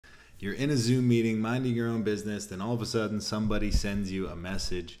You're in a Zoom meeting, minding your own business, then all of a sudden somebody sends you a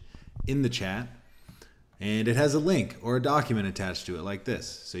message in the chat, and it has a link or a document attached to it like this.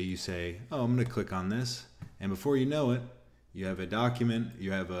 So you say, oh, I'm going to click on this, and before you know it, you have a document,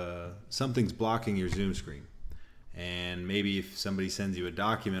 you have something's blocking your Zoom screen. And maybe if somebody sends you a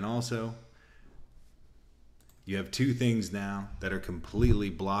document also, you have two things now that are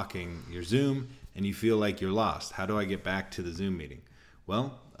completely blocking your Zoom, and you feel like you're lost. How do I get back to the Zoom meeting?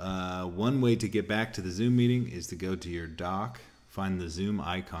 Well, one way to get back to the Zoom meeting is to go to your dock, find the Zoom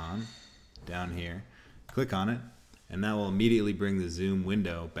icon down here, click on it, and that will immediately bring the Zoom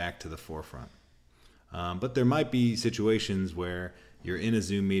window back to the forefront. But there might be situations where you're in a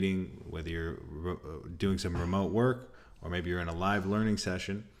Zoom meeting, whether you're doing some remote work or maybe you're in a live learning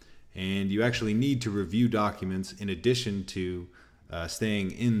session, and you actually need to review documents in addition to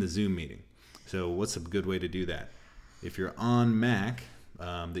staying in the Zoom meeting. So what's a good way to do that? If you're on Mac,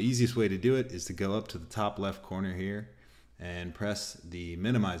 the easiest way to do it is to go up to the top left corner here and press the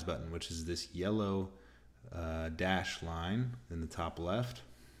minimize button, which is this yellow dash line in the top left.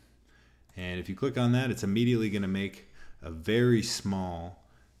 And if you click on that, it's immediately going to make a very small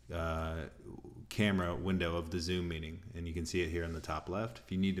camera window of the Zoom meeting. And you can see it here in the top left.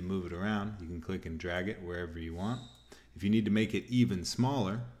 If you need to move it around, you can click and drag it wherever you want. If you need to make it even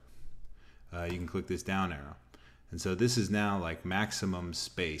smaller, you can click this down arrow. And so this is now like maximum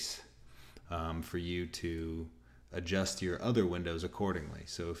space for you to adjust your other windows accordingly.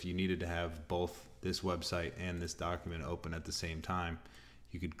 So if you needed to have both this website and this document open at the same time,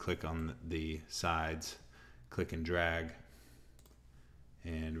 you could click on the sides, click and drag,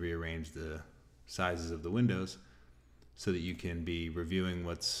 and rearrange the sizes of the windows so that you can be reviewing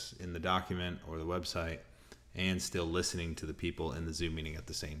what's in the document or the website and still listening to the people in the Zoom meeting at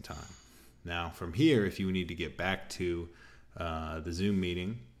the same time. Now from here, if you need to get back to the Zoom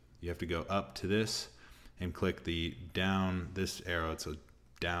meeting, you have to go up to this and click the down, this arrow. It's a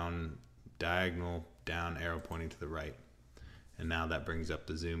diagonal down arrow pointing to the right. And now that brings up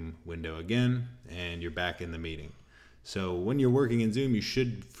the Zoom window again, and you're back in the meeting. So when you're working in Zoom, you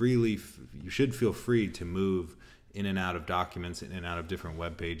should feel free to move in and out of documents, in and out of different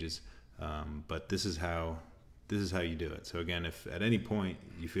web pages. But this is how you do it. So again, if at any point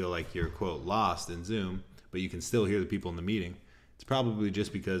you feel like you're, quote, lost in Zoom, but you can still hear the people in the meeting, it's probably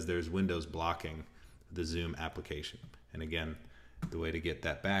just because there's windows blocking the Zoom application. And again, the way to get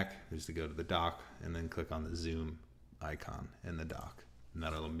that back is to go to the dock and then click on the Zoom icon in the dock, and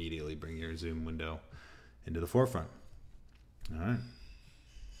that'll immediately bring your Zoom window into the forefront. All right,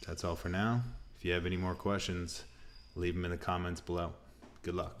 that's all for now. If you have any more questions, leave them in the comments below.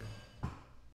 Good luck.